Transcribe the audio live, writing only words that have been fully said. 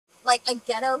like a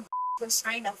ghetto was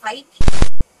trying to fight.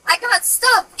 I got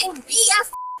stuck in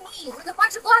BF with a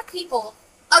bunch of black people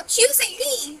accusing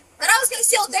me that I was going to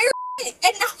steal their shit,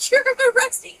 and now you're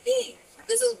arresting me.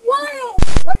 This is wild.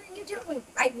 What are you doing?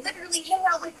 I literally hang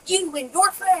out with you and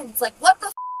your friends. Like, what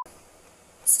the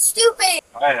This is stupid.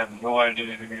 I have no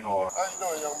idea who you are. How you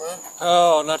doing, young man?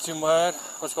 Oh, not too bad.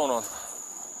 What's going on?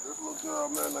 This little girl,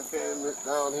 man, I came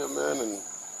down here, man, and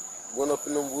went up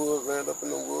in them woods, ran up in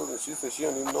them woods, and she said she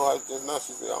don't even know how, just now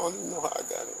she said, I don't even know how I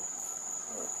got here.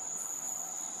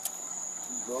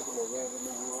 She drunk and I ran in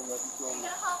the woods like you told me. You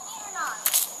gonna help me or not?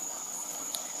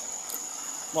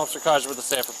 Officer Kaj with the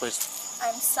Sanford, please.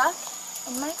 I'm stuck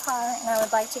in my car and I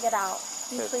would like to get out.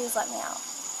 Can you please let me out?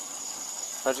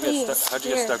 How'd you get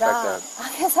stuck God. like that?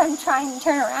 Because I'm trying to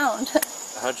turn around.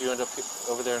 How'd you end up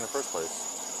over there in the first place?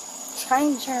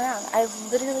 Trying to turn around. I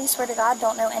literally swear to God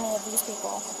don't know any of these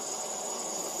people.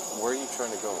 Where are you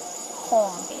trying to go?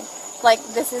 Home. Like,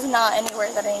 this is not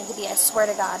anywhere that I need to be, I swear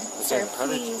to God. Sir, How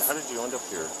please. did you end up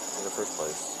here in the first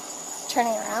place?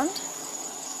 Turning around?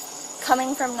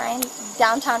 Coming from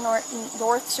downtown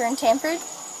North in Tamford?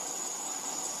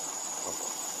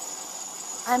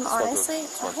 I'm honestly,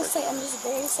 I'm just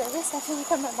very serious. I feel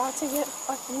like I'm about to get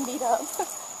fucking beat up.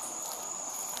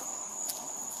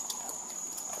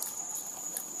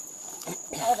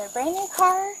 I have a brand new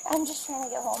car. I'm just trying to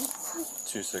get home.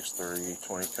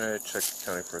 263020. Can I check the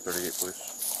county for 38, please?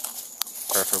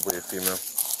 Preferably a female.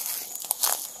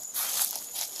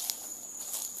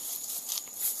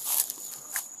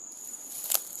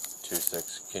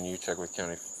 Can you check with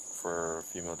county for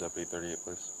female deputy 38,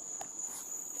 please?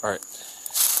 All right.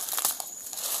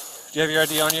 Do you have your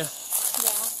ID on you?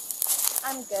 Yeah,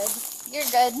 I'm good. You're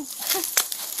good.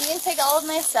 You can take all of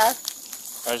my stuff.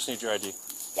 I just need your ID.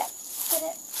 Yeah, get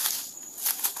it.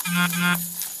 I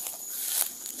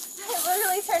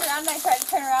literally turned around and I tried to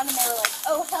turn around and they were like,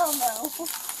 oh, hell no.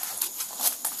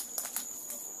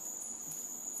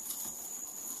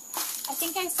 I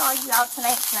think I saw you out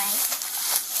tonight.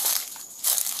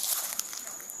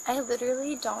 I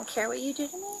literally don't care what you do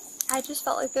to me. I just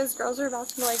felt like those girls were about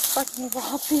to like fucking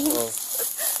rob me. Oh.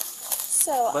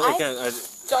 So but again,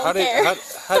 don't care.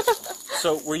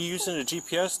 So were you using a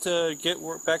GPS to get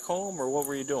back home, or what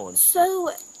were you doing?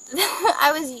 So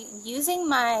I was using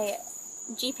my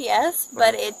GPS,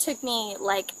 but it took me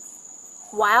like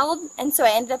wild, and so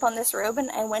I ended up on this road, and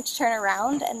I went to turn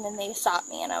around, and then they stopped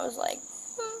me, and I was like,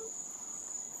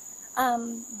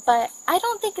 but I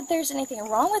don't think that there's anything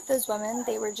wrong with those women.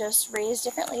 They were just raised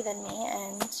differently than me,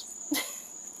 and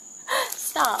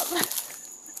stop.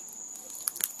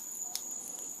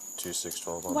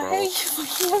 2612 on Why Bravo. are you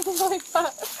looking at me like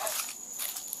that?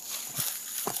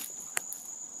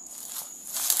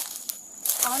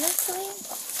 Honestly,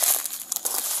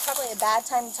 it's probably a bad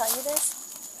time to tell you this.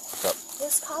 What's up?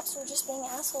 Those cops were just being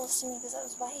assholes to me because I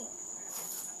was white.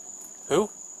 Who?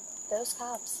 Those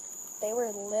cops. They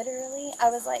were literally, I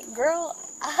was like, girl,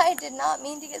 I did not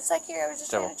mean to get stuck here. I was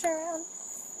just trying to turn around.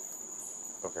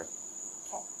 Okay.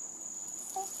 Okay.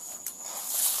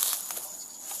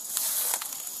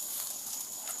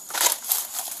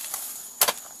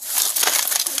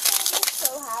 I'm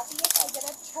so happy if I get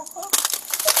a trouble.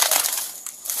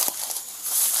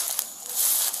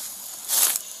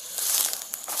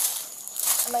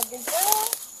 I'm a good girl.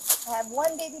 I have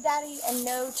one baby daddy and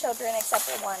no children except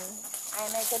for one. I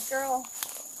am a good girl.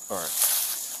 Alright.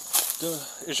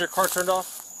 Is your car turned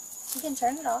off? You can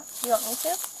turn it off. You want me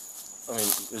to? I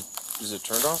mean, is it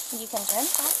turned off? You can turn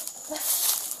it off.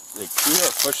 Is it a key or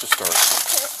a push to start?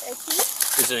 A key?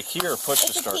 Is it a key or a push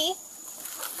to start? It's a key.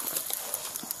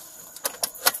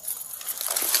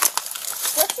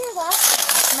 What's your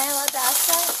last name? Am I allowed to ask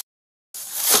that?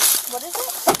 What is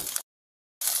it?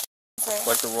 Sorry.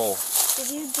 Like the roll. Did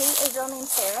you date a girl named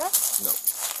Sarah? No.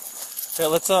 Yeah,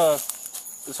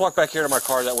 let's walk back here to my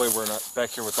car. That way we're not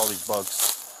back here with all these bugs.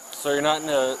 So you're not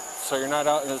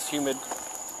out in this humid.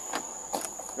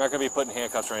 You're not gonna be put in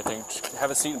handcuffs or anything. Just have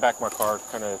a seat in the back of my car,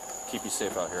 kind of keep you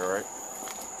safe out here, all right?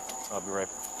 I'll be right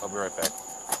back.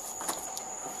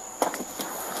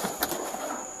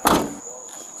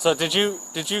 So did you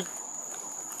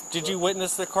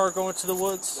witness the car go into the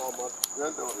woods? No, my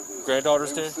granddaughter did.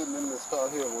 Granddaughters They did? was sitting in this car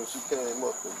here when she came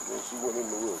up and then she went in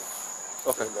the woods.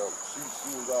 Okay. And,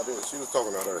 she was out there. She was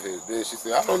talking out her head. Then she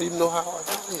said, I don't even know how I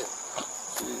got here.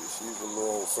 She's a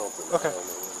little something. Okay. I don't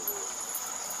know what it is.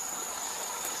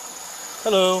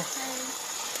 Hello.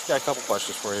 Got a couple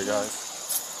questions for you guys.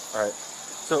 All right.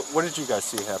 So what did you guys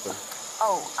see happen?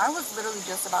 Oh, I was literally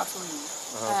just about to leave.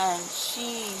 And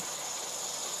she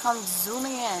comes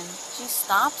zooming in. She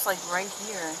stops like right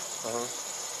here.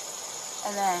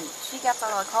 And then she gets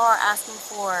out of the car asking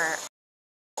for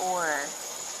or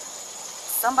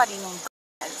somebody named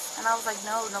Gomez. And I was like,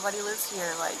 no, nobody lives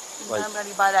here. Like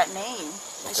nobody by that name.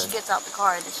 And she gets out the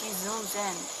car and then she zooms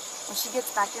in. When she gets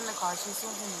back in the car, she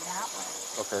zooms in that way.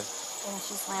 Okay. And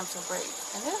she slams her brakes.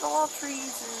 And there's all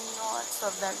trees and all that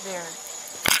stuff back there.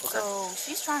 Okay. So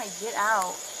she's trying to get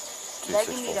out,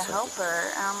 begging me to help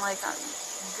her. And I'm like,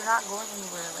 you're not going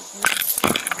anywhere. Like, you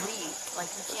leave.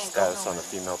 Like, you can't go nowhere. Status on the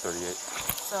female 38.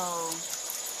 So,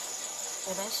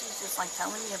 and then she's just like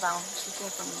telling me about she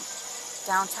came from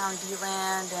downtown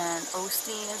D-Land and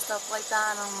Osteen and stuff like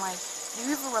that. And I'm like, do you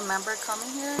even remember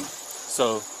coming here?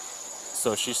 So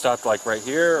she stopped like right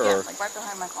here, or like right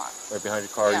behind my car. right behind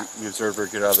your car? Yeah. You observed her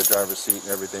get out of the driver's seat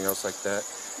and everything else like that.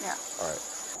 Yeah. All right.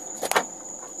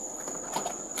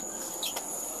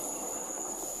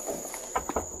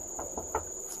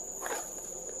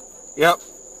 Yep.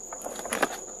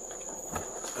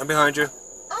 I'm behind you.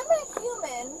 I'm a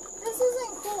human. This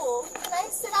isn't cool. Can I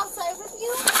sit outside with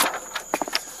you?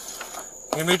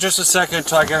 Give me just a second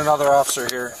until I get another officer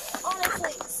here.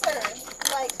 Honestly, sir,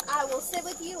 like, I will sit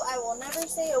with you. I will never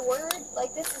say a word.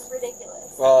 Like, this is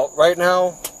ridiculous. Well, right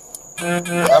now, Dude,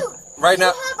 right do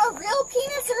now, you have a real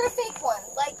penis or a fake one?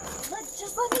 Like,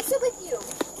 just let me sit with you.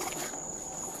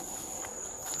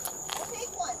 A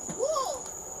fake one. Whoa.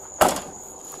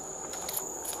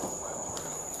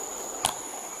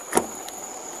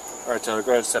 all right, Taylor,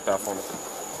 go ahead and step out for me.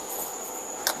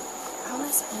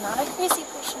 Promise I'm not a crazy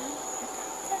person.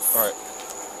 Yes. All right.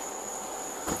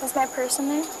 Is my purse in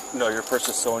there? No, your purse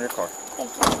is still in your car.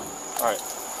 Thank you. All right.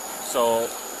 So,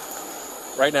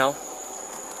 right now,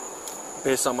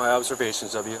 based on my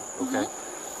observations of you, okay?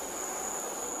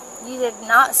 You did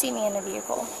not see me in a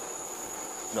vehicle.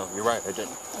 No, you're right. I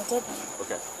didn't. I didn't.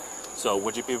 Okay. So,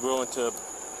 would you be willing to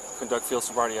conduct field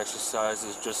sobriety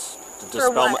exercises just to For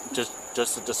dispel what?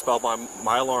 just to dispel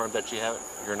my alarm that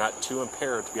you're not too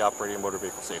impaired to be operating a motor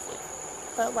vehicle safely?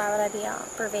 But why would I be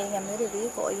operating a motor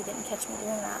vehicle? You didn't catch me doing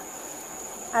that.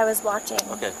 I was watching.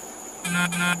 Okay.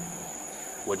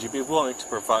 Would you be willing to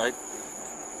provide,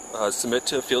 submit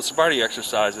to field sobriety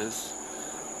exercises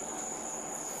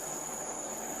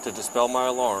to dispel my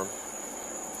alarm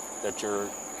that you're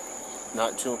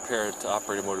not too impaired to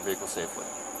operate a motor vehicle safely?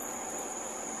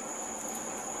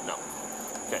 No.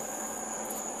 Okay.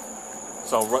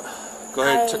 So, go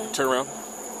ahead, turn around.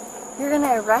 You're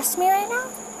gonna arrest me right now?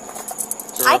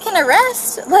 Turn I around. can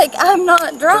arrest. Like, I'm not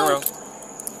Turn drunk. around.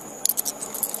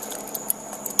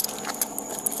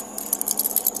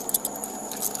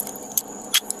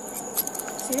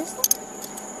 Seriously?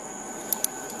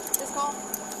 Just call.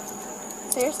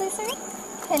 Seriously, sir?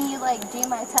 Can you, like, do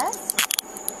my test?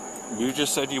 You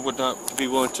just said you would not be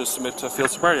willing to submit to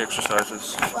field sobriety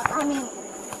exercises. Well, I mean,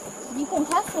 you can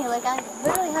test me. Like, I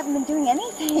literally haven't been doing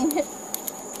anything.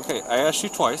 Okay, I asked you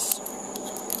twice.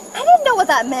 I didn't know what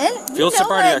that meant. Field You know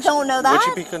sobriety I don't know that.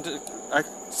 Would you be I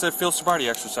said field sobriety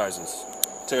exercises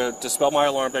to dispel my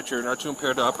alarm that you're not too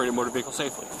impaired to operate a motor vehicle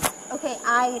safely. Okay,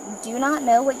 I do not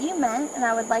know what you meant, and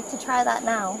I would like to try that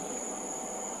now.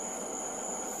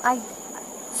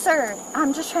 Sir,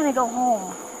 I'm just trying to go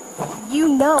home. You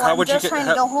know I'm just trying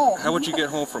to go home. How would you get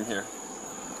home from here?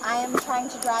 I am trying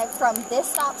to drive from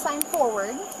this stop sign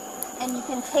forward, and you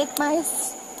can take my...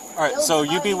 All right, so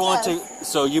you'd be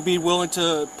willing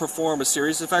to perform a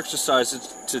series of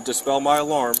exercises to dispel my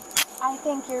alarm. I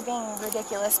think you're being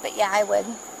ridiculous, but yeah, I would.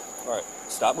 All right,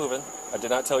 stop moving. I did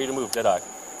not tell you to move, did I?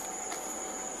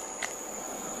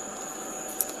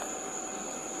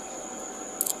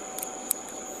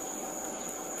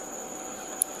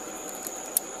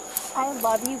 I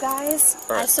love you guys.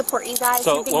 All right. I support you guys.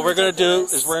 So You're being what we're going to do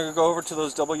ridiculous. is we're going to go over to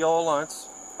those double yellow lines,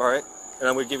 all right? And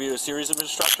I'm going to give you a series of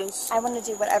instructions. I want to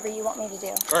do whatever you want me to do.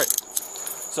 All right.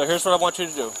 So here's what I want you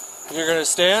to do. You're going to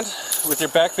stand with your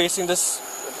back facing this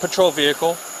patrol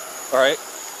vehicle, all right?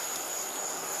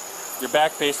 Your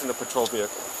back facing the patrol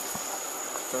vehicle.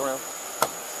 Turn around.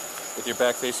 With your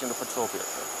back facing the patrol vehicle.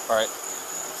 All right.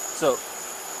 So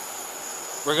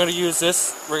we're going to use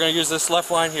this. We're going to use this left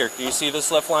line here. Can you see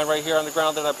this left line right here on the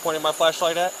ground that I'm pointing my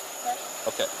flashlight at? Yep.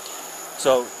 Okay.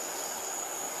 So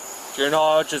to your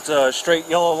knowledge, it's a straight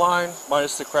yellow line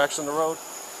minus the cracks in the road.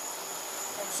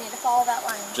 I just need to follow that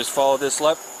line. Just follow this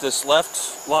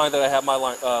left line that I have my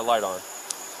light on.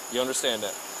 You understand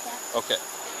that? Yeah. Okay.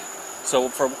 So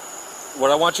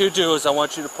what I want you to do is I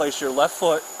want you to place your left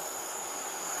foot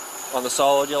on the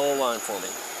solid yellow line for me.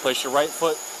 Place your right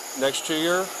foot next to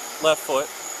your left foot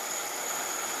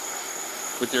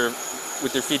with your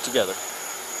feet together.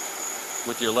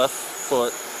 With your left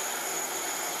foot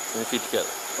and your feet together.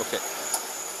 Okay.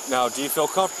 Now, do you feel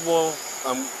comfortable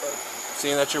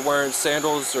seeing that you're wearing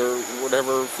sandals or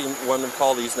whatever women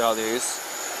call these nowadays,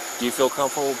 do you feel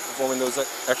comfortable performing those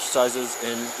exercises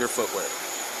in your footwear?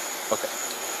 Okay.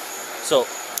 So,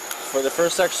 for the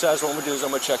first exercise, what I'm going to do is I'm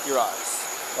going to check your eyes.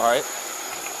 Alright?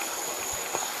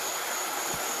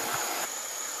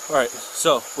 Alright,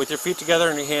 so with your feet together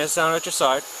and your hands down at your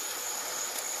side,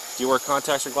 do you wear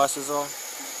contacts or glasses at all?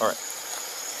 Alright.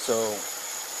 So,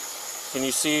 can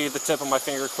you see the tip of my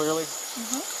finger clearly?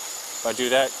 If I do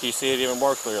that, can you see it even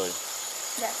more clearly?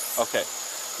 Yes. Okay.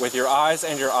 With your eyes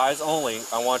and your eyes only,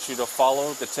 I want you to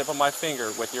follow the tip of my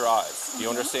finger with your eyes. Do you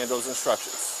understand those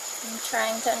instructions? I'm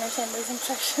trying to understand those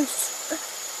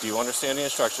instructions. Do you understand the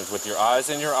instructions? With your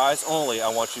eyes and your eyes only, I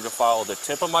want you to follow the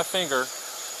tip of my finger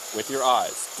with your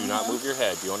eyes. Do not move your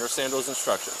head. Do you understand those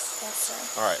instructions? Yes, sir.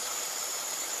 All right.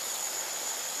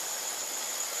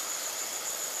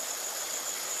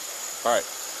 All right.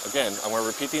 Again, I'm going to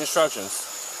repeat the instructions.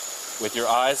 With your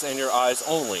eyes and your eyes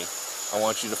only, I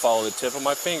want you to follow the tip of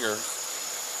my finger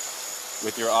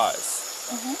with your eyes.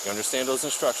 You understand those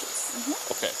instructions?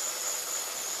 Okay.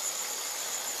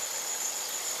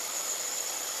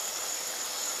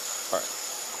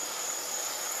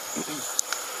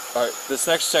 All right, this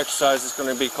next exercise is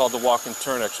going to be called the walk and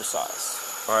turn exercise.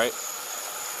 All right?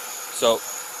 So,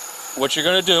 what you're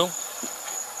going to do,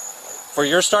 for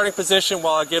your starting position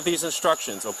while I give these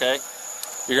instructions, okay?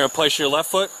 You're going to place your left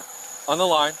foot on the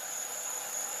line.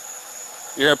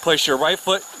 You're going to place your right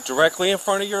foot directly in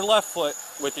front of your left foot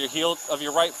with your heel of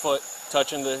your right foot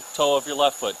touching the toe of your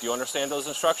left foot. Do you understand those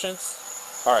instructions?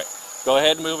 All right, go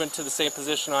ahead and move into the same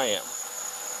position I am.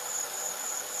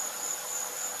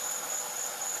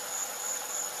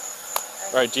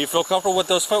 All right. Do you feel comfortable with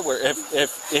those footwear?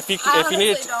 If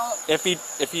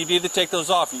you need to take those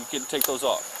off, you can take those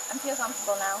off. I feel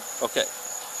comfortable now. Okay.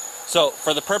 So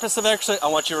for the purpose of exercise, I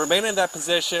want you to remain in that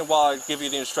position while I give you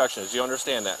the instructions. Do you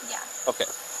understand that? Yeah. Okay.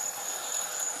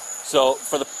 So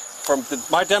from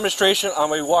my demonstration, I'm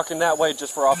going to be walking that way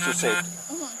just for officer safety.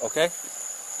 Okay.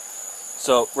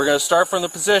 So we're going to start from the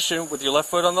position with your left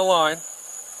foot on the line,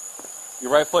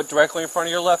 your right foot directly in front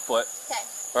of your left foot. Okay.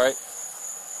 All right.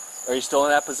 Are you still in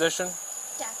that position?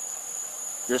 Yeah.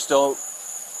 You're still...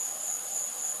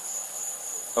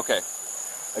 Okay.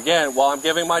 Again, while I'm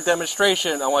giving my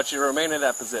demonstration, I want you to remain in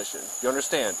that position. Do you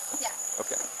understand? Yeah.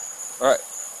 Okay. All right.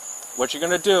 What you're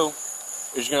going to do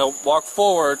is you're going to walk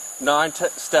forward 9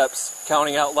 steps,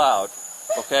 counting out loud.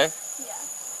 Okay? Yeah.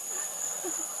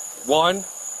 1,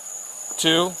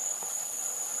 2,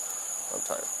 I'm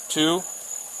tired. 2,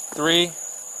 3,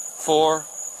 4,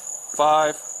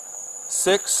 5,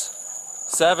 6,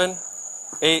 7,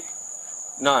 8,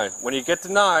 9. When you get to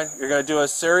 9, you're going to do a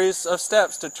series of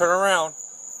steps to turn around.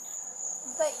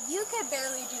 But you could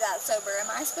barely do that sober. Am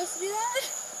I supposed to do that?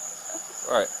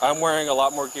 All right. I'm wearing a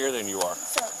lot more gear than you are.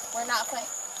 So we're not being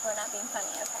funny.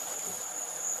 Okay.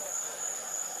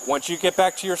 Once you get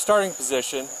back to your starting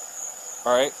position,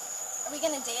 all right? Are we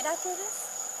gonna date after this?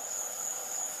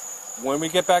 When we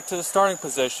get back to the starting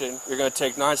position, you're going to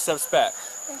take 9 steps back.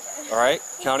 Okay. All right?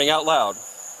 Counting out loud.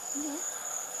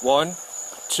 1,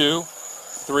 2,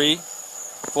 3,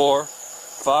 4,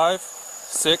 5,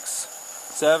 6,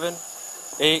 7,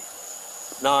 8,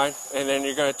 9, and then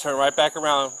you're going to turn right back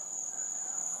around,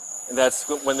 and that's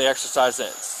when the exercise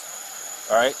ends.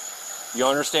 All right? You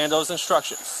understand those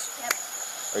instructions? Yep.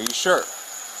 Are you sure?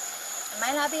 I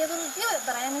might not be able to do it,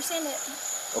 but I understand it.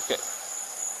 Okay.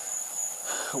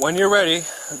 When you're ready,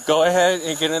 go ahead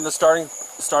and get in the starting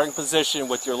position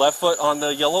with your left foot on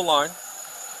the yellow line.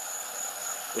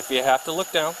 If you have to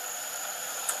look down,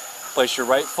 place your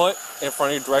right foot in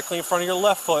front of you, directly in front of your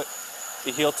left foot,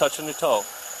 the heel touching the toe.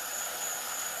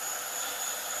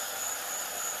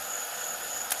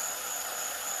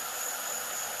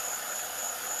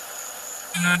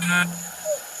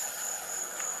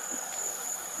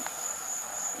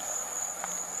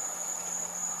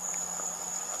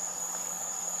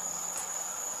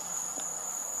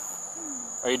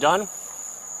 Are you done?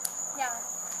 Yeah.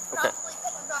 Okay. Probably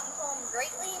couldn't have gotten home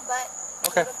greatly, but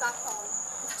Okay. would have got home.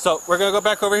 So we're going to go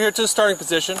back over here to the starting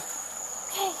position.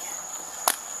 Okay.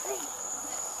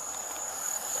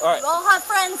 All right. You all have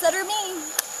friends that are mean.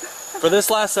 For this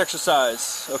last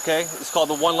exercise, okay, it's called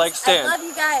the one-leg stand. I love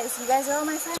you guys. You guys are all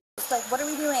my friends. Like, what are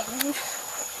we doing?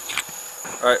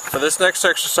 All right, for this next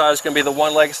exercise, it's going to be the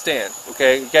one-leg stand.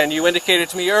 Okay, again, you indicated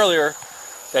to me earlier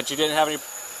that you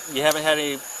haven't had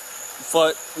any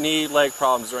foot, knee, leg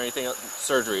problems or anything,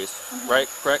 surgeries, right?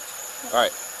 Correct? All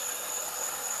right.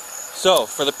 So,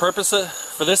 for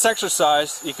this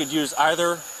exercise, you could use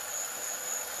either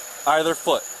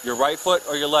foot, your right foot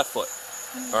or your left foot.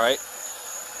 All right.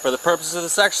 For the purpose of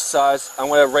this exercise, I'm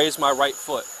going to raise my right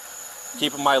foot,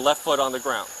 keeping my left foot on the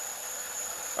ground.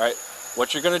 All right.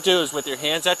 What you're going to do is with your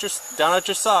hands down at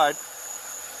your side,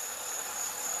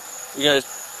 you're going to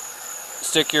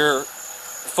stick your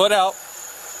foot out,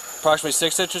 approximately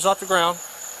 6 inches off the ground.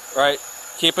 All right.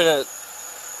 Keep it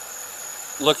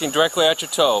looking directly at your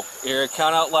toe. You're going to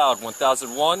count out loud: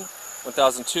 1001,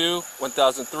 1002,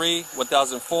 1003,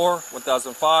 1004,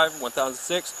 1005,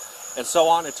 1006, and so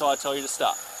on until I tell you to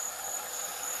stop.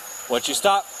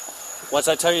 Once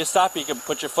I tell you to stop, you can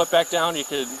put your foot back down. You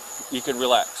can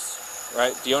relax.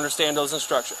 Right? Do you understand those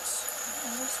instructions?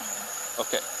 I understand.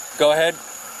 Okay. Go ahead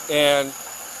and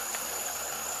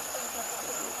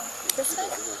This way?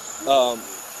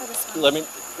 let me.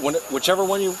 Whichever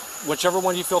one you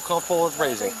feel comfortable with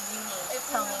raising.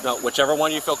 Tell me. No, whichever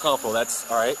one you feel comfortable. That's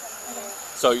all right.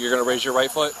 So you're going to raise your right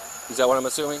foot. Is that what I'm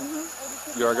assuming?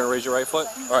 Mm-hmm. You are going to raise your right foot.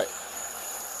 All right.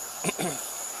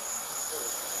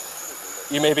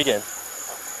 You may begin.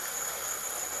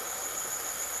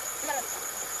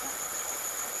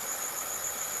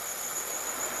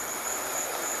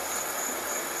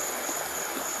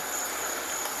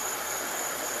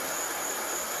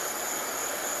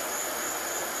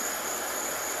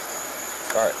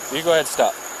 All right, you go ahead and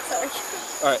stop. Sorry.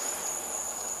 All right.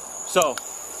 So,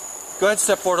 go ahead and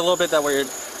step forward a little bit. That way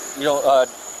you don't.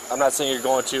 I'm not saying you're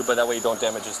going to, but that way you don't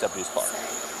damage this deputy's car.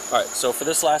 Sorry. All right. So for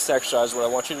this last exercise, what I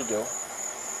want you to do.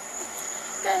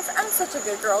 Guys, I'm such a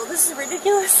good girl. This is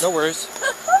ridiculous. No worries.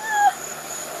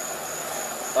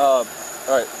 All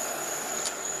right.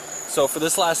 So for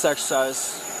this last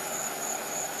exercise,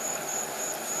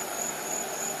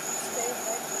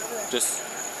 just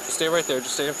stay right there.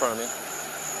 Just stay in front of me.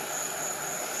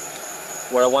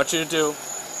 What I want you to do,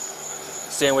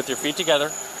 stand with your feet together.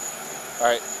 All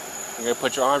right. You're going to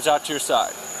put your arms out to your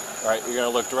side. All right. You're going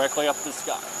to look directly up at the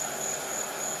sky.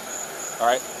 All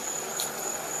right.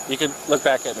 You can look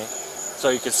back at me, so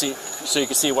you can see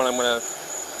what I'm going to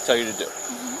tell you to do.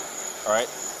 Mm-hmm. All right.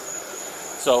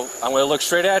 So I'm going to look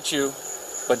straight at you,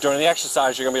 but during the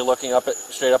exercise, you're going to be looking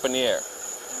straight up in the air.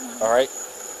 Mm-hmm. All right.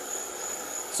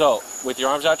 So with your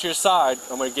arms out to your side,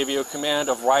 I'm going to give you a command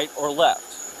of right or left.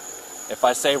 If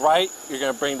I say right, you're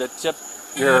going to bring the tip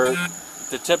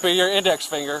of your index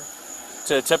finger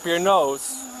to the tip of your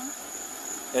nose,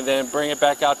 and then bring it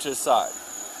back out to the side.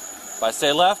 If I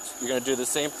say left, you're going to do the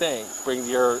same thing. Bring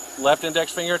your left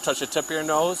index finger, touch the tip of your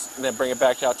nose, and then bring it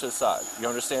back out to the side. You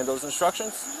understand those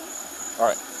instructions? All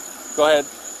right. Go ahead.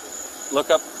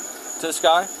 Look up to the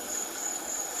sky.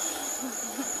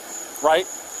 Right.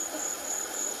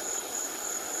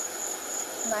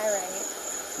 My right.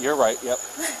 You're right, yep.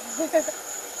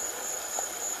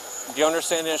 Do you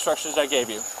understand the instructions I gave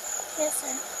you? Yes,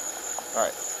 sir. All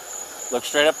right. Look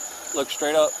straight up. Look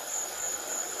straight up.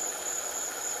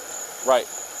 Right.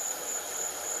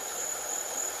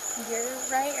 Your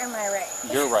right or my right?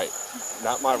 You're right.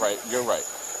 Not my right. You're right.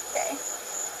 Okay.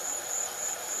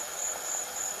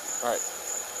 All right.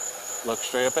 Look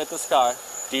straight up at the sky.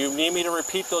 Do you need me to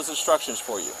repeat those instructions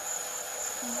for you?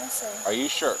 Yes, sir. Are you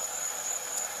sure?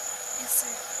 Yes, sir.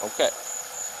 Okay.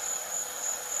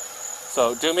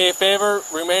 So do me a favor.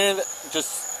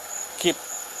 Just keep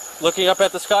looking up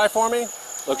at the sky for me.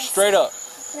 Look straight up.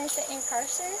 Can I sit in your car,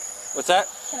 sir? What's that?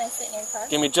 Can I sit in your car?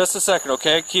 Give me just a second,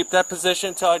 okay? Keep that position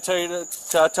until I tell you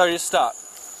to stop.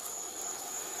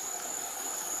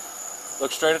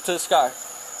 Look straight up to the sky.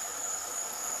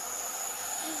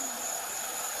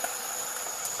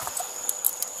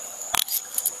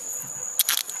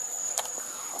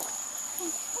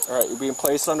 All right, you're being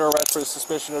placed under arrest for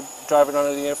suspicion of driving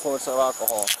under the influence of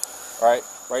alcohol. All right,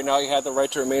 right now you have the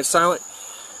right to remain silent.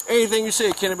 Anything you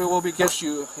say can and will be against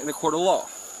you in a court of law.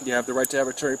 You have the right to have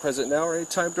an attorney present now or any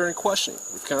time during questioning.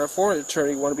 If you cannot afford an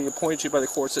attorney, you want to be appointed to you by the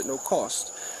courts at no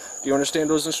cost. Do you understand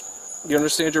do you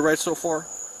understand your rights so far?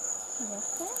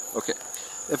 Yes, sir. Okay.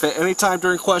 If at any time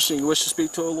during questioning you wish to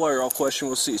speak to a lawyer, all question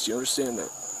will cease. Do you understand that?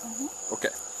 Mm-hmm. Okay.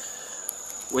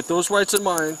 With those rights in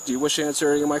mind, do you wish to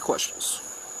answer any of my questions?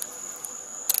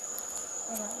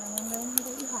 I don't remember any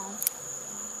that you have.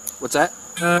 What's that?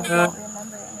 I don't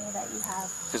remember any that you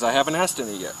have. Because I haven't asked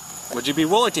any yet. Would you be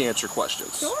willing to answer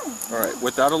questions? Sure. All right.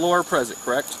 Without a lawyer present,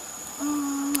 correct?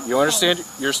 You understand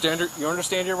your standard? You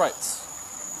understand your rights?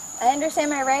 I understand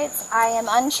my rights. I am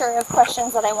unsure of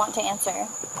questions that I want to answer.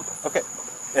 Okay.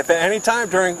 If at any time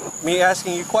during me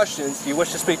asking you questions you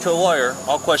wish to speak to a lawyer,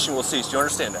 all question will cease. Do you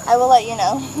understand that? I will let you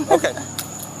know. Okay.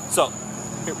 So,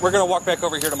 we're going to walk back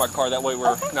over here to my car. That way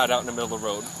we're not out in the middle of the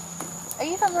road. Are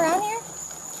you from around here?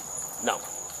 No.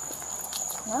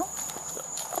 No?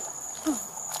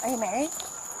 Are you married?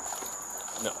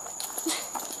 No.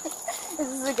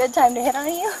 this a good time to hit on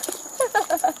you?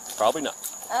 Probably not.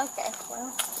 Okay,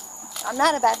 well, I'm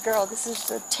not a bad girl. This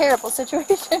is a terrible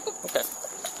situation. Okay.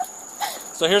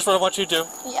 So here's what I want you to do.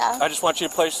 Yeah. I want you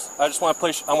to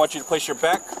place your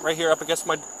back right here up against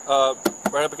my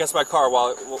car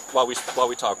while we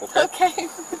talk. Okay. Okay.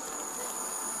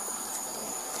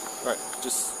 All right.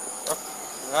 Just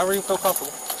however you feel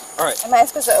comfortable. All right. Am I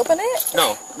supposed to open it?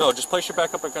 No. Just place your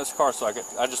back up against the car so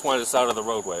I just wanted this out of the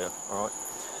roadway. All right.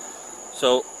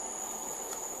 So,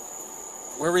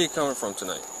 where were you coming from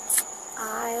tonight?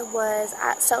 I was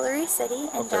at Celery City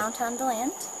in Okay. downtown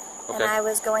DeLand. Okay. And I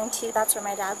was going to, that's where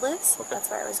my dad lives. Okay. That's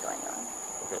where I was going on.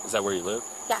 Okay. Is that where you live?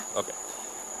 Yeah. Okay.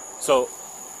 So,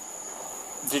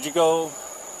 did you go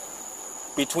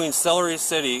between Celery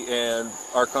City and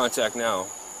our contact now?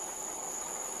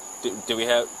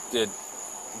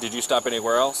 Did you stop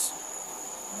anywhere else?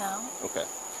 No. Okay.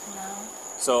 No.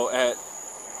 So I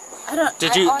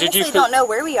honestly don't know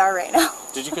where we are right now.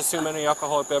 Did you consume any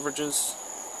alcoholic beverages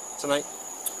tonight?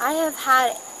 I have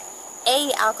had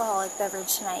a alcoholic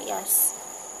beverage tonight, yes.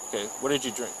 Okay. What did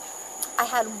you drink? I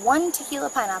had one tequila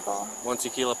pineapple. One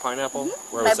tequila pineapple?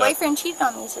 Mm-hmm. Where My was that? boyfriend cheated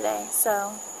on me today,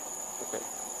 so. Okay.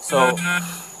 So,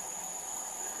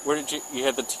 where did you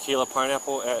had the tequila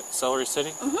pineapple at Celery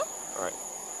City? Mm-hmm. All right.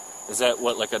 Is that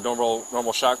what, like a normal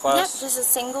shot Yep, glass? just a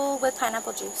single with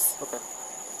pineapple juice. Okay.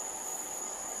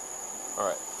 All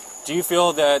right. Do you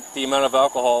feel that the amount of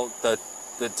alcohol, the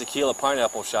tequila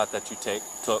pineapple shot that you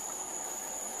took,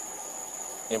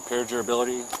 impaired your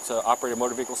ability to operate a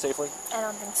motor vehicle safely? I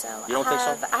don't think so. You don't think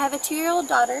so? I have a 2-year-old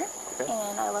daughter, Okay.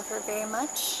 and I love her very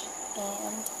much,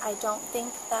 and I don't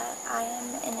think that I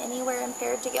am in anywhere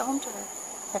impaired to get home to her.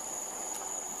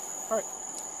 All right.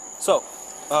 So,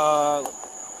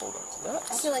 hold on to that.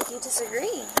 I feel like you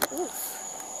disagree. Oof.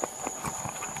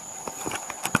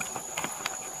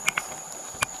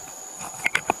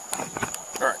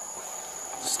 All right.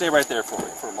 Just stay right there for me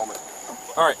for a moment.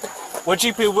 All right. Would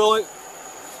you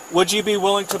be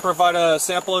willing to provide a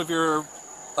sample of your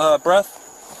breath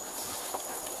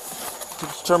to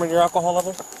determine your alcohol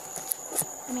level?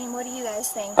 I mean, what do you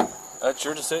guys think? That's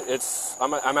your decision.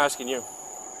 I'm asking you.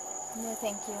 No,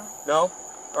 thank you. No?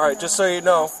 All right. No, Just so you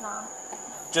know. it's not.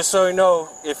 Just so you know,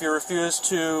 if you refuse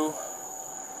to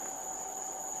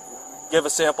give a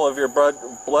sample of your blood,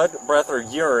 breath, or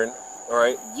urine, all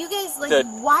right? You guys, like, That-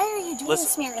 why are you doing listen,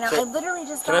 this to me right now? can- I literally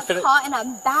just can I got finish- caught in a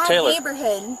bad Taylor.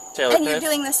 neighborhood, Taylor, and can you're I-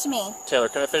 doing this to me. Taylor,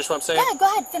 can I finish what I'm saying? Yeah, go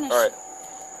ahead, finish. All right.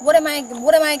 What am I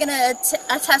gonna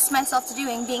attest myself to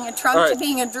doing? Being a drunk All right. to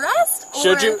being addressed,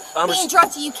 Should or you- I'm being just-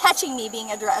 drunk to you catching me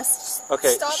being addressed?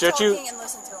 Okay. Stop Should talking you and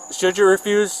listen to him. should you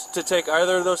refuse to take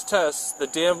either of those tests, the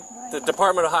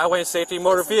Department of Highway and Safety and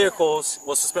Motor Vehicles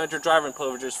will suspend your driving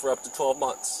privileges for up to 12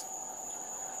 months,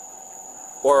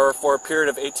 or for a period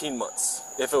of 18 months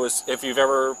if you've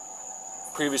ever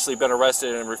previously been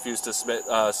arrested and refused to submit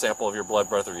a sample of your blood,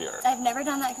 breath, or urine. I've never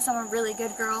done that because I'm a really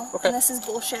good girl, Okay. and this is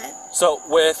bullshit. So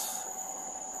with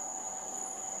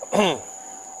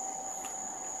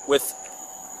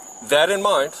that in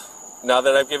mind, now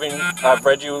that I've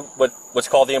read you what's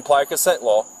called the implied consent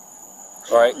law,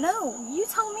 all right? No, you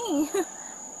tell me.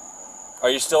 Are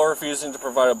you still refusing to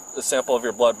provide a sample of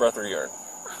your blood, breath, or urine?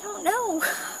 I don't know.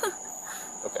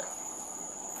 Okay.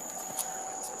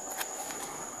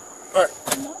 All right.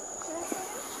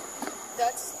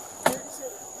 That's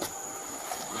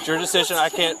It's your decision. I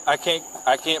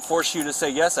can't force you to say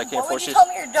yes. I can't What would force you you. tell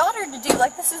me your daughter to do?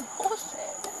 Like, this is bullshit.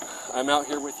 I'm out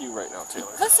here with you right now, Taylor.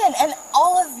 Listen, and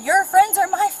all of your friends are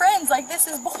my friends. Like, this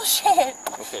is bullshit.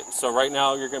 Okay, so right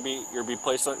now you're being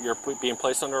placed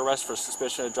under arrest for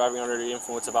suspicion of driving under the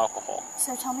influence of alcohol.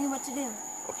 So tell me what to do.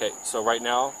 Okay, so right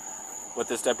now, what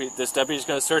this deputy is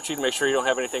going to search you to make sure you don't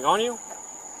have anything on you.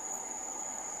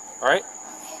 All right.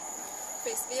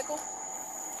 face the vehicle.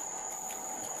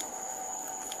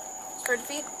 Spread your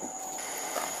feet.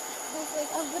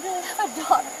 I literally have a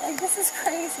daughter. Like, this is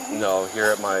crazy. No, here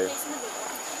at Face in the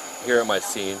vehicle. Here at my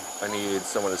scene, I need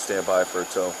someone to stand by for a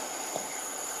tow.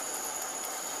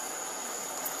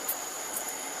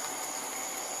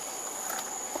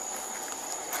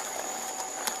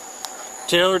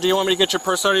 Taylor, do you want me to get your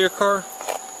purse out of your car?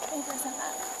 It doesn't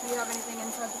matter. Do you have anything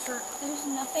inside the shirt? There's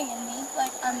nothing in me.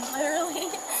 Like, I'm literally,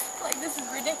 like, this is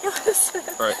ridiculous.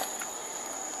 All right.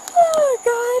 Oh,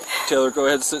 God. Taylor, go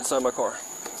ahead and sit inside my car.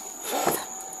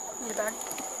 Need a bag?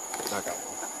 Okay.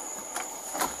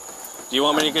 Do you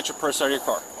want me to get your purse out of your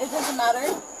car? It doesn't matter.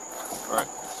 All right.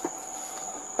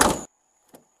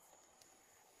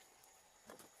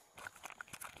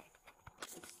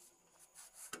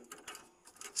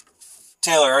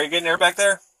 Taylor, are you getting air back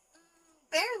there?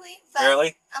 Barely. But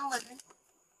Barely? I'm living.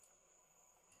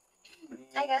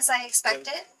 I guess I expect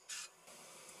it.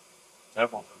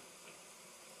 Definitely.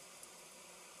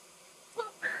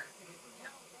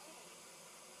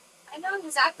 I know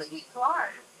exactly who you are.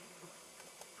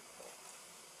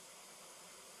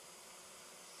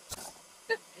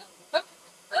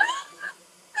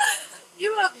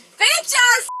 You a bitch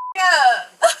ass nigga.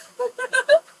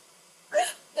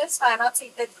 That's fine. I'll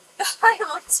take the. I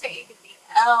will take the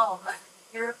L.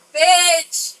 You're a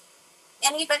bitch.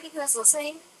 Anybody who's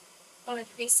listening, I'm gonna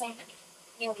be saying it.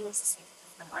 You know, who's listening?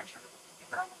 Oh my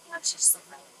God, she's so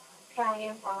funny. I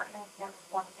am wrong.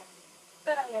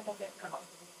 But I am a good girl.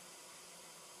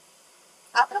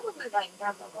 I'll probably like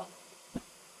grab the one.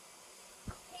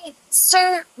 Hey,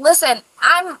 sir, listen.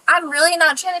 I'm really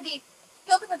not trying to be.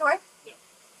 You open the door. Yeah.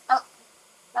 Oh,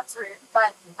 that's rude.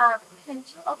 But can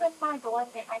you open my door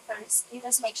and get my purse? You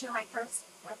just make sure my purse.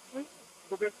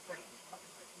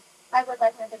 I would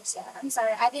like to understand. I'm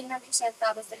sorry, I didn't understand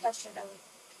that was the question.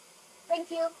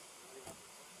 Thank you.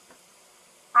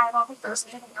 I don't think there's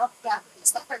anything else. Yeah,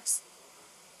 just the purse.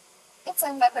 It's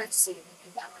in my purse.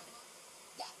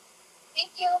 Yeah.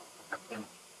 Thank you.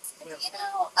 You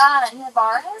know,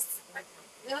 Navarez?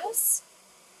 Lewis?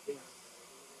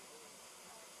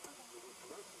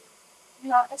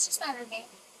 No, it's just not her name.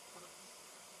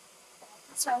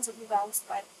 It's friends with you guys,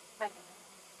 but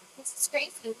this is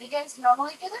crazy. Do you guys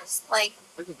normally do this? Like,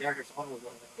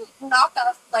 knock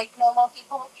off, like, normal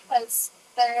people because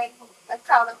they're in a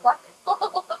crowd of black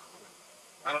people?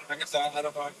 I don't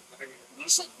know. You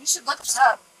should look it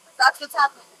up. That's what's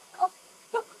happening. Oh.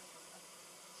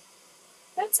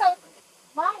 That's how.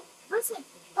 Why? Listen,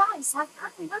 guys, like, I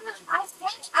hang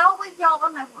out with y'all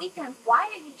on the weekends. Why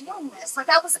are you doing this? Like,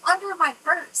 that was under my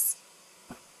purse.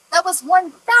 That was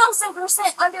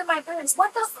 1,000% under my purse.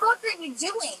 What the fuck are you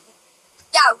doing?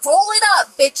 Yeah, roll it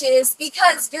up, bitches,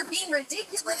 because you're being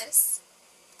ridiculous.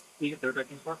 You can throw it back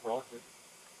in the car for all.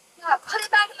 Yeah, put it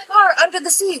back in the car under the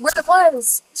seat where it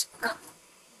was.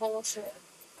 Bullshit.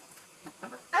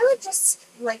 I would just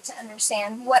like to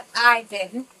understand what I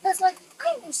did. Because, like,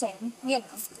 I understand, you know.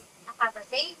 I have a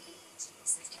baby.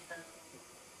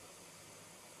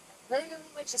 Literally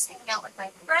was just hanging out with my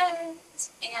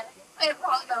friends. And I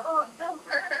brought the whole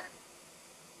number.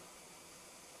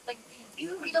 Like, do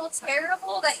you feel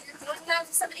terrible that you're doing that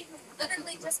to somebody who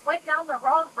literally just went down the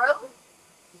wrong road?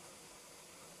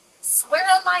 Swear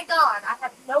on my God, I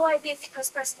have no idea if this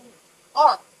person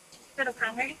are. For the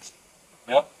primary?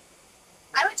 Yep.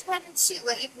 I would depend on two.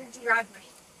 What year did you drive me?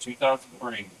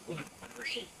 2003.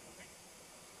 Three.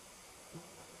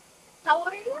 How old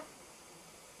are you?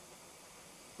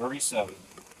 37.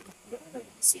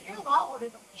 See, you're a lot older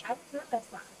than me. I would that's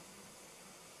fine.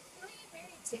 Who are you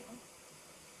married to?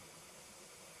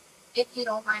 If you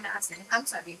don't mind asking. I'm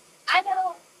sorry. I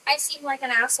know I seem like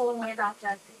an asshole when I got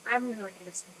that. I'm really good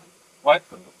at saying. What?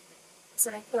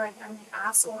 So I feel like I'm an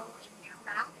asshole when you're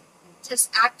back.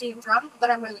 Just acting drunk, but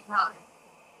I'm really not.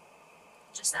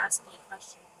 Just asking a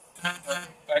question.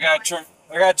 I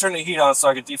gotta turn the heat on so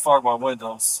I can defog my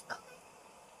windows.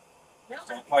 Really?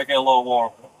 So it might get a little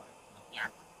warm. Yeah.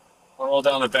 I'll roll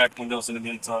down the back windows in the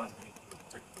meantime.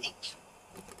 Thank you.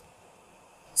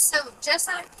 So, just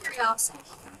out of curiosity,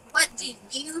 what do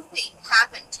you think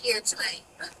happened here tonight?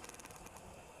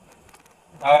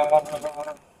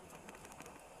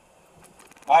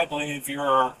 I believe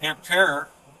you're impaired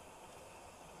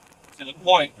to the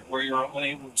point where you're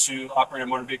unable to operate a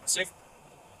motor vehicle safely.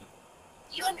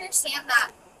 You understand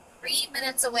that 3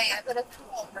 minutes away I would have come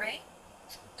home, right?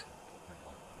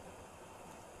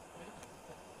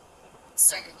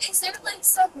 So, is there like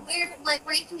some weird, like,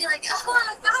 where you can be like, oh,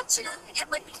 I got you, and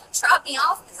like you can drop me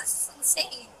off because this is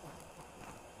insane?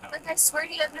 Like, I swear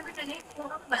to you, I've never done anything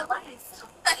wrong in my life.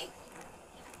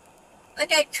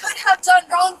 Like, I could have done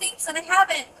wrong things and I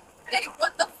haven't. Like,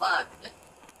 what the fuck?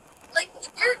 Like,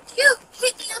 you're cute.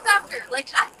 Hit me up after.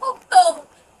 Like, I don't know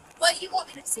what you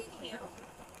want me to say to you.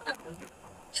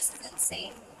 This is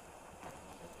insane.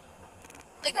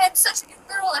 Like, I'm such a good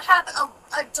girl. I have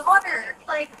a daughter.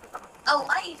 Like, a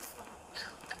life.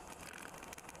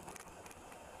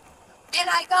 And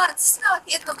I got stuck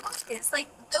in the buckets. Like,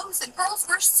 those girls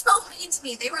were so mean to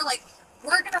me. They were like,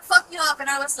 we're gonna fuck you up. And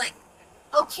I was like,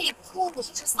 okay, cool.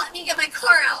 Just let me get my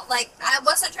car out. Like, I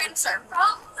wasn't trying to start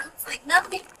problems. Like,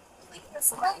 nothing.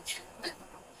 Please, like,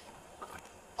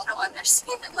 I don't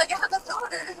understand. Like, I have a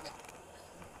daughter.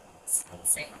 It's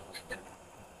insane. Like,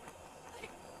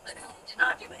 literally did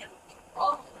not do anything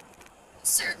wrong.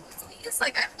 Sir, please,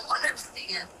 like, I don't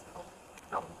understand.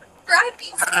 Drive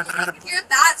me home. If you're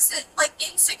that, like,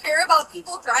 insecure about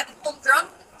people driving home drunk,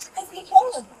 drive me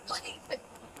home. Like,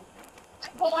 I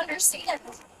don't understand.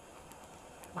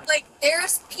 Like,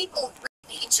 there's people,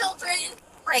 really, children,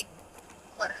 like,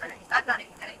 whatever. I'm not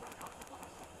even kidding.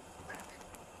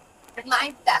 And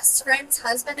my best friend's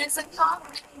husband is a cop,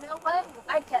 and you know what?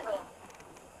 I get it.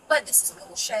 But this is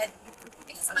bullshit.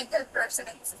 Because I'm a good person,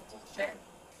 and this is bullshit.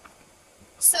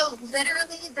 So,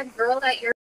 literally, the girl that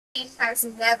you're has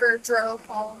never drove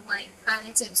home, like, kind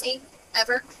of tipsy,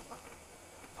 ever.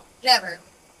 Never.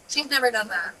 She's never done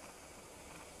that.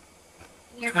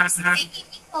 You're taking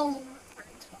me home for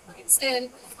Kingston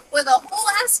with a whole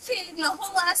ass kid and a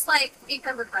whole ass, like,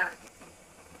 recovered back.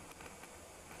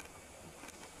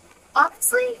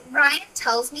 Honestly, Ryan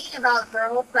tells me about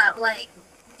girls that, like,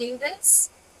 do this,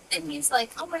 and he's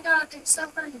like, oh my god, they're so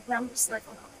funny. And I'm just like,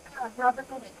 oh my god, Robert,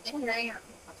 and I am.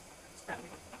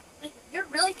 Like, you're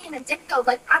really being a dick, though.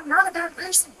 Like, I'm not a bad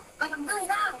person. Like, I'm really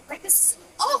not. Like, this is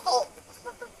awful.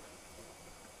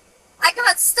 I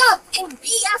got stuck in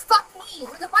BF fuck me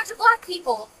with a bunch of black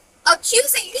people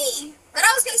accusing me that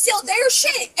I was gonna steal their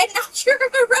shit, and now you're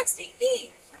arresting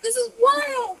me. This is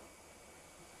wild.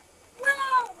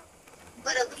 Wow.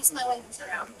 But at least my wife is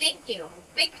around. Thank you.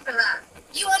 Thank you for that.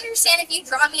 You understand if you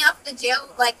draw me off the jail,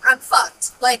 like, I'm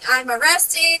fucked. Like, I'm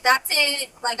arrested, that's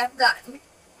it. Like, I'm done.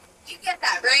 You get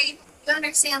that, right? You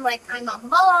understand, like, I'm a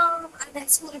mom, I'm in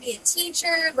school to be a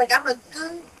teacher, like, I'm a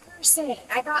good person.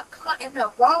 I got caught in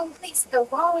the wrong place at the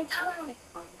wrong time.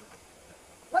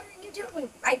 What are you doing?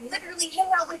 I literally hang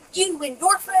out with you and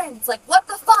your friends. Like, what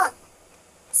the fuck?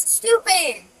 It's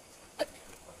stupid.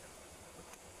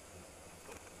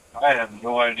 I have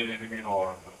no idea who you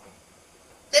are.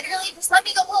 Literally, just let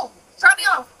me go home. Drop me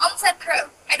off. Almost at the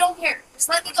road. I don't care. Just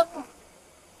let me go home.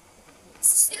 It's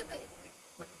stupid.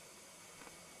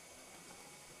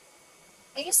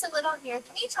 I used to live out here.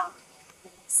 Can you talk to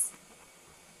me, please?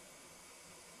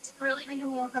 It's really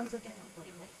making me uncomfortable.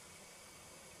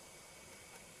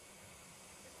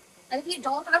 And if you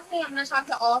don't talk to me, I'm going to talk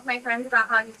to all of my friends about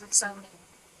how you were so mean.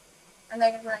 And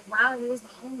they're going to be like, wow, he was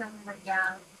mean. And I'm like,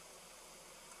 yeah.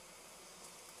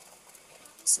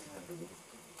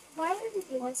 Why are you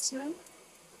doing this to me?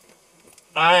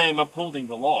 I'm upholding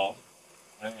the law.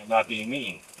 I am not being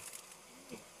mean.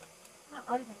 Not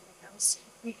arguing with those.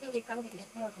 We really gotta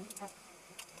get more than that.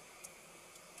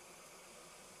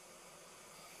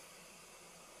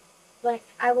 Like,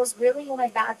 I was really in a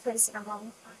bad place at a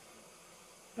wrong time.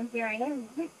 And here I am.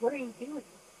 Like, what are you doing?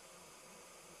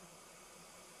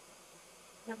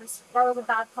 That was a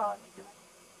bad call. I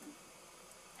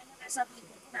know there's nothing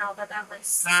now, but that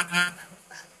was.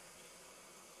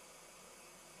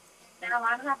 Now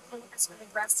I'm not feeling this for the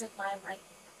rest of my life.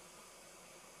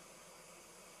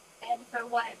 And for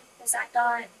what? Because I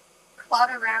got caught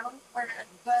around where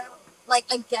like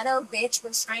a ghetto bitch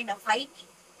was trying to fight me.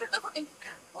 Like,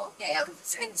 okay, I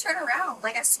was trying to turn around.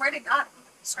 Like, I swear to God, I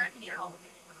was trying to get home.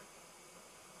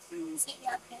 Please,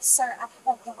 yeah, yes, sir, I have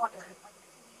a daughter.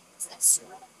 Please, I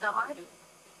swear to God.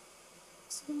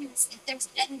 Please, if there's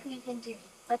anything you can do,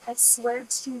 like, I swear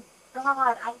to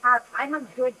God, I'm a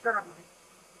good girl.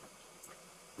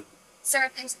 Sir,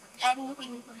 if there's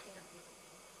anything you can do,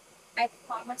 I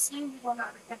promise you will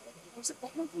not regret it. There's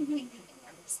anything you can do.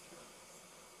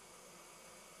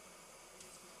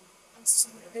 I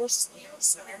swear,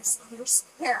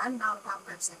 I'm not a bad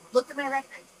person. Look at my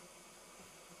record.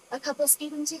 A couple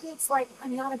speeding tickets, like,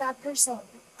 I'm not a bad person.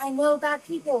 I know bad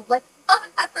people, like, I'm a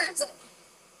bad person.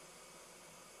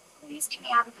 Please get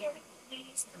me out of here.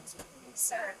 Please,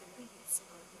 sir, please.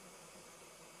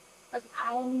 Like,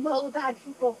 I know bad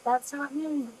people. That's not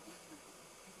me.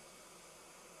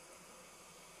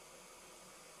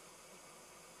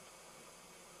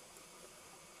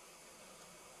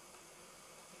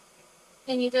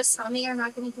 Can you just tell me you're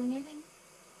not going to do anything?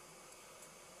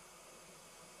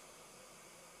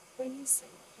 Please?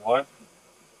 What?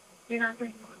 You're not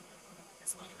going to do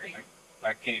anything.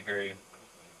 I can't hear you.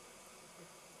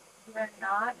 You're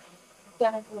not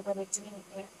going to be able to do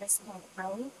anything at this point,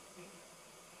 right?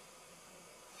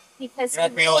 Because You're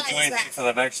not being able to do anything for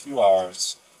the next few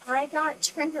hours. I got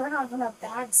turned around in a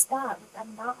bad spot.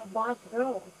 I'm not a bad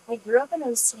girl. I grew up in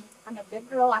OC. I'm a good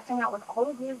girl. I hang out with all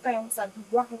of your friends. I'm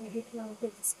walking with you.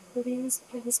 Please, please,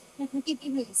 please,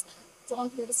 please.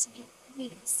 Don't do this to me.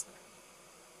 Please.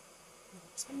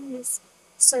 Please.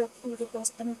 Sir, please, if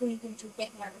there's anything you can do,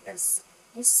 get me out of this.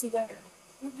 I swear.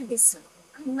 Please.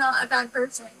 I'm not a bad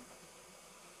person.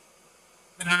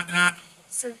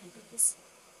 Sir, please.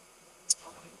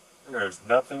 There's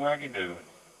nothing I can do.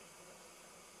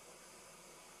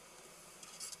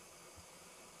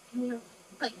 Can you,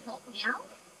 like, help me out?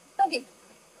 Okay.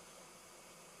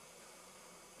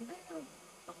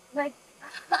 Like,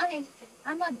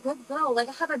 I'm a good girl. Like,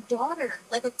 I have a daughter.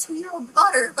 Like, a 2-year-old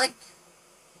daughter. Like,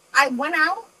 I went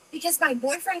out because my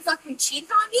boyfriend fucking cheated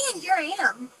on me, and here I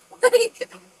am. Like,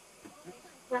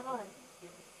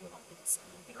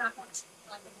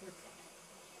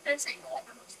 there's like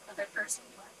another person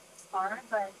far,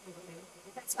 but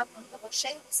that's up a little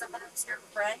shame. Somebody's your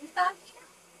friend back here.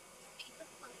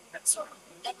 So,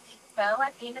 and you know,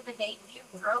 at the end of the day, you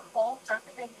drove home drunk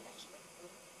and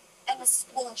and it's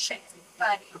bullshit.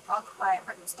 But I'll quiet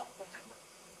for this whole thing.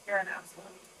 You're an asshole.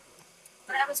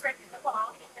 But I was ready to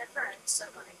belong in their friends, so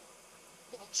like,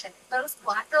 bullshit. Those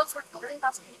black girls were totally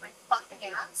about to beat my fucking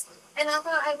ass. And I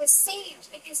thought I was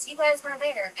saved because you guys were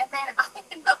there. And then I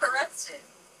ended up arrested.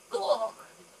 Cool.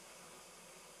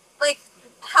 Like,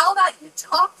 how about you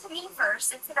talk to me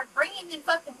first instead of bringing me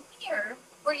fucking here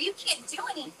where you can't do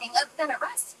anything other than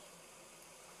arrest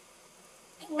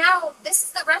me? And now, this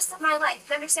is the rest of my life.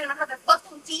 You understand? I have a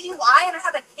fucking DUI and I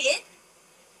have a kid?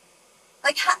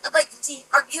 Like,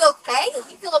 are you okay? Do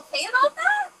you feel okay about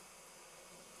that?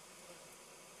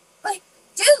 Like,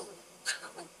 dude.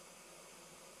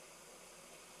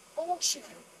 Bullshit.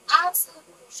 Absolute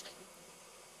bullshit.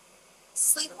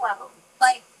 Sleep well.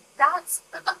 Like, that's,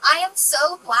 I am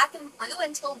so black and blue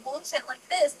until bullshit like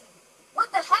this.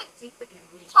 What the heck, dude?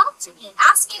 Talk to me.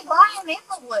 Ask me why I'm in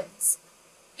the woods.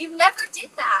 You never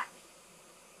did that.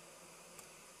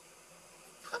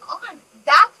 Come on.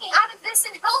 Back me out of this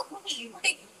and help me.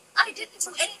 Like, I didn't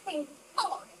do anything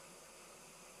wrong.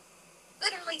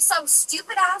 Literally, some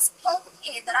stupid ass punk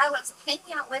kid that I was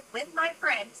hanging out with my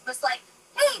friends was like,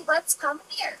 hey, let's come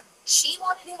here. She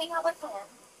wanted to hang out with him.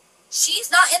 She's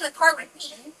not in the car with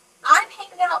me. I'm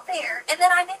hanging out there. And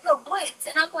then I'm in the woods.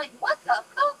 And I'm like, what the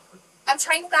fuck? I'm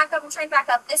trying to back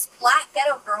up. This black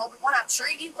ghetto girl, the one I'm sure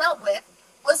you dealt with,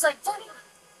 was like,